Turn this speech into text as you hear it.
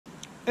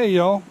Hey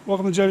y'all,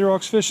 welcome to Jetty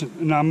Rocks Fishing,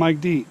 and I'm Mike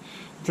D.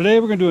 Today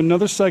we're going to do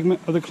another segment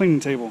of the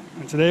cleaning table,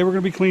 and today we're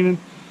going to be cleaning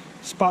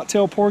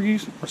spot-tail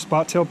porgies or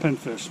spot-tail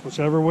pinfish,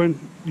 whichever one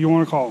you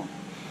want to call them.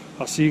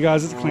 I'll see you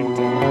guys at the cleaning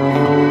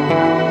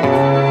table.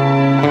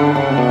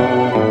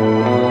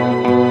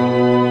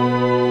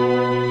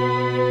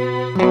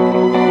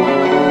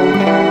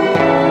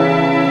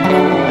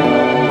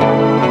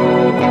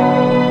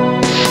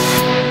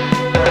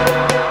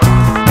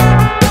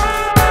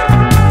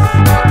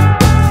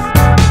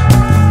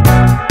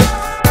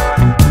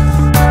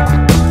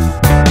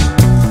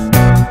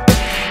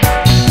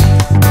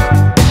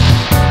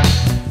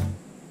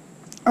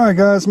 Alright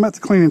guys, I'm at the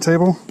cleaning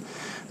table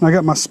and I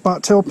got my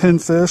spot-tail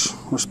pinfish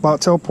or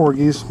spot-tail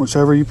porgies,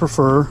 whichever you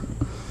prefer,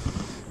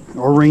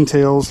 or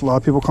ringtails. A lot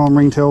of people call them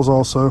ringtails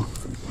also.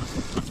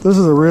 This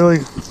is a really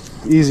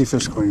easy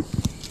fish clean.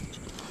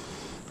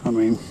 I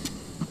mean,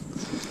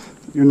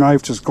 your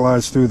knife just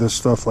glides through this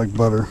stuff like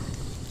butter.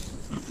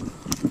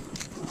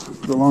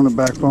 Go along the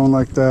backbone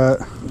like that,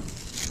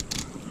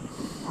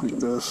 like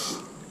this.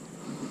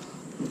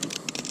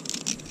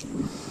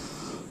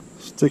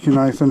 Stick your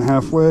knife in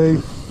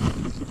halfway.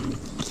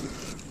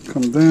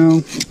 Come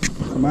down,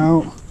 come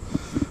out,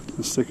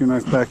 and stick your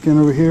knife back in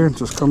over here and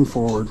just come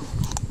forward.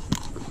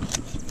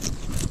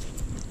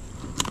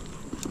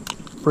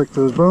 Break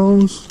those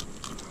bones,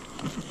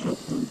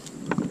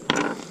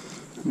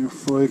 and your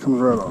fillet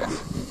comes right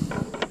off.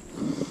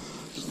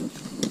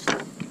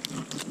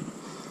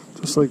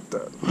 Just like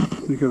that.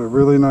 You get a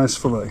really nice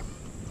fillet.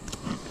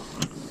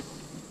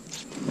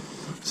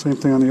 Same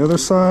thing on the other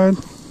side.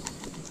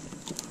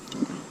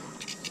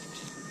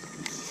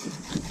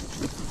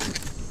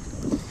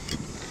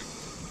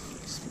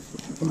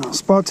 Now,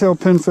 spot-tail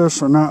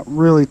pinfish are not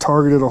really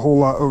targeted a whole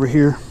lot over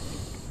here,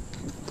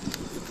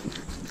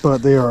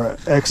 but they are an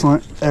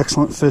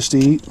excellent fish to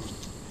eat.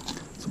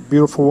 It's a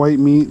beautiful white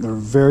meat. They're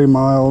very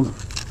mild.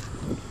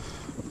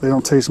 They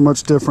don't taste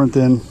much different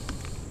than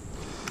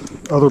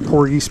other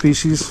porgy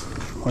species,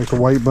 like the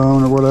white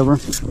bone or whatever.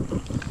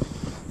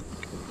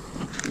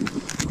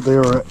 They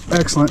are an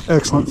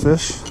excellent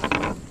fish.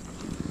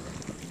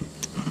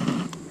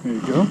 There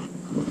you go.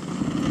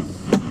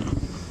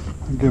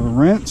 I'll give a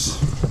rinse.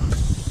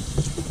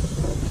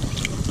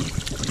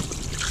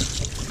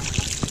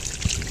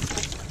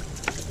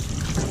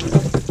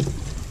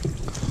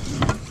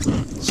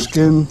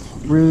 Skin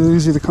really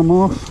easy to come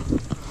off.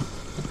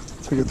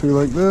 Take it through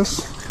like this.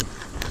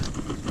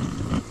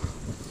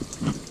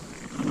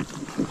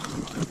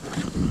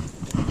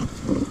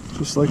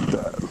 Just like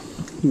that.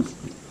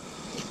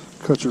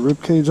 Cut your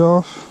rib cage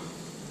off.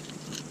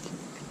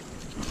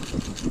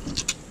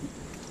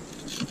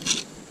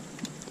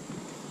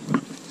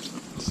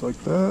 Just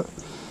like that.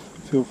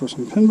 Feel for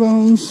some pin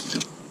bones.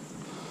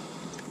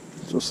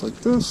 Just like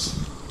this.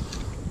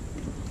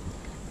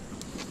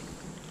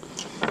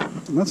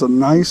 And that's a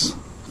nice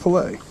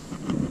fillet.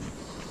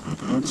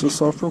 Rinse this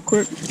off real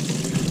quick.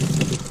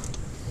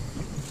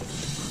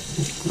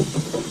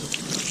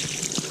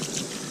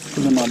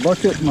 Put in my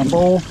bucket, my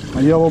bowl, my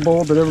yellow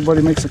bowl that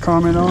everybody makes a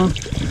comment on.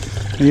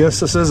 And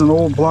yes, this is an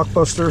old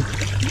Blockbuster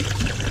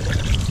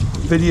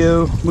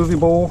video movie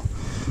bowl.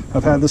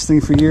 I've had this thing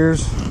for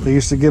years. They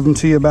used to give them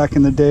to you back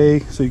in the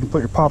day so you can put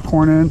your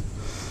popcorn in.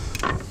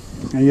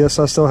 And yes,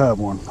 I still have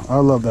one. I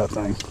love that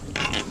thing.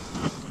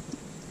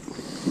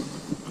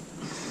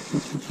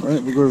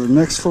 Alright, we'll go to the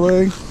next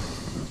fillet.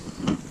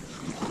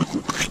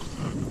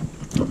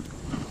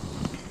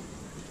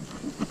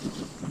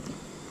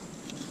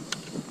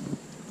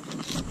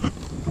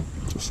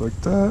 Just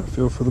like that.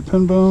 Feel for the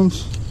pin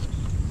bones.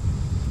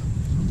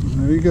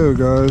 There you go,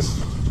 guys.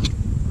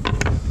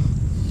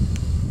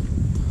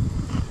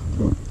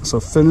 It's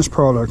a finished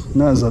product.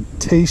 And that is a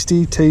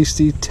tasty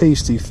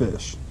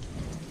fish.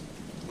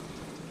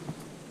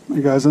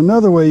 Hey guys,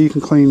 another way you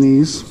can clean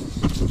these,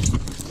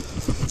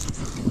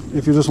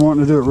 if you're just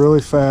wanting to do it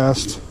really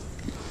fast,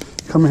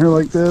 come in here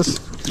like this,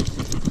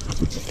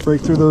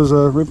 break through those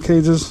rib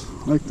cages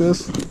like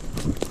this.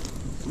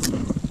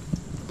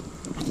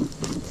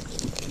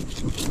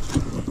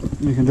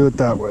 You can do it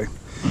that way.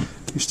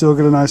 You still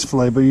get a nice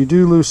fillet, but you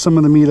do lose some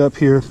of the meat up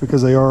here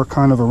because they are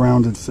kind of a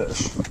rounded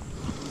fish.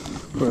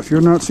 But if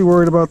you're not too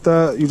worried about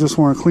that, you just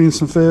want to clean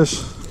some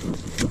fish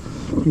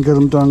and get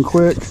them done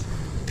quick,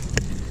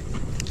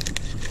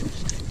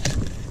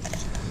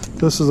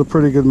 this is a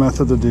pretty good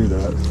method to do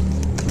that.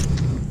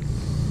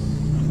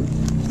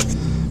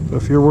 But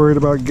if you're worried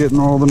about getting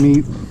all the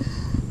meat,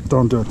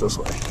 don't do it this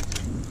way.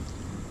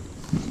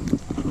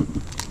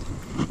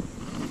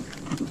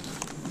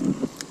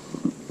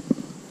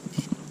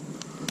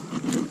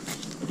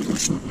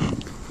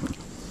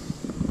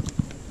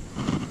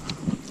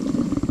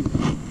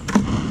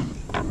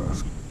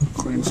 Let's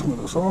clean some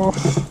of this off.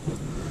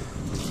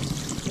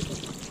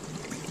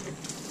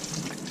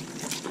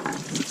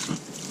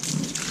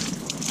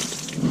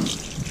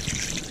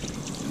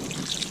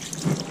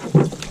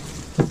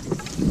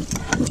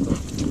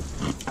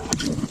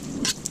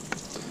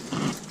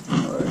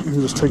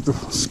 You just take the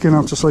skin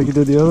off just like you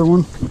did the other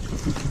one.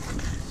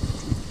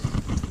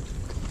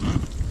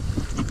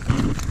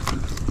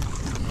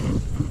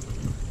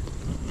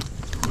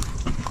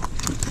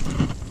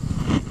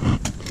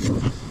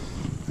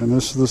 And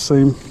this is the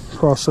same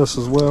process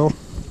as well.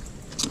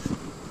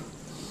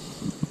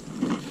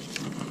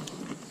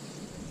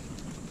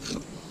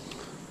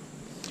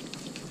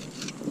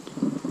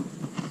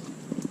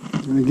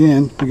 And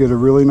again, you get a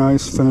really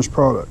nice finished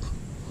product.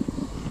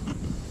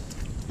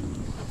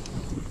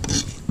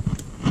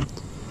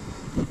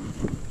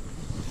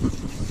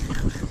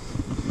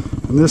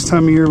 And this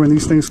time of year when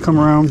these things come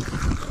around,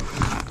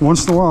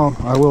 once in a while,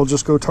 I will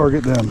just go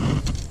target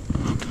them.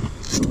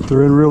 If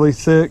they're in really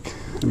thick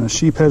and the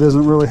sheep head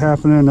isn't really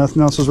happening, nothing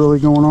else is really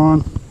going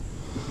on,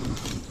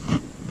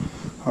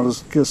 I'll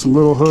just get some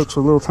little hooks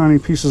with little tiny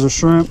pieces of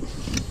shrimp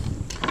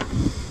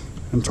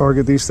and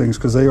target these things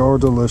because they are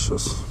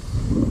delicious.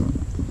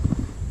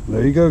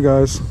 There you go,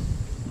 guys.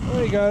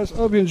 Hey guys, I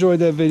hope you enjoyed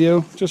that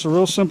video. Just a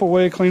real simple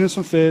way of cleaning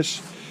some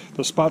fish.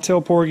 The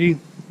spot-tailed porgy,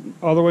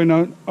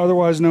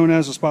 otherwise known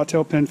as the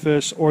spot-tailed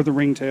pinfish or the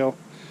ringtail.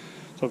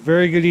 It's a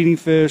very good eating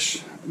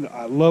fish.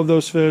 I love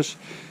those fish.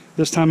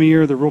 This time of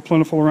year, they're real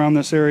plentiful around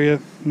this area.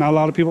 Not a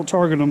lot of people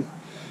target them,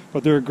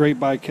 but they're a great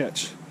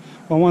bycatch.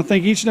 Well, I want to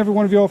thank each and every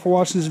one of you all for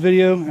watching this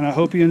video, and I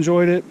hope you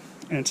enjoyed it.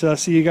 And until I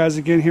see you guys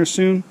again here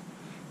soon,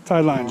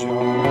 tight lines,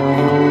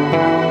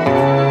 y'all.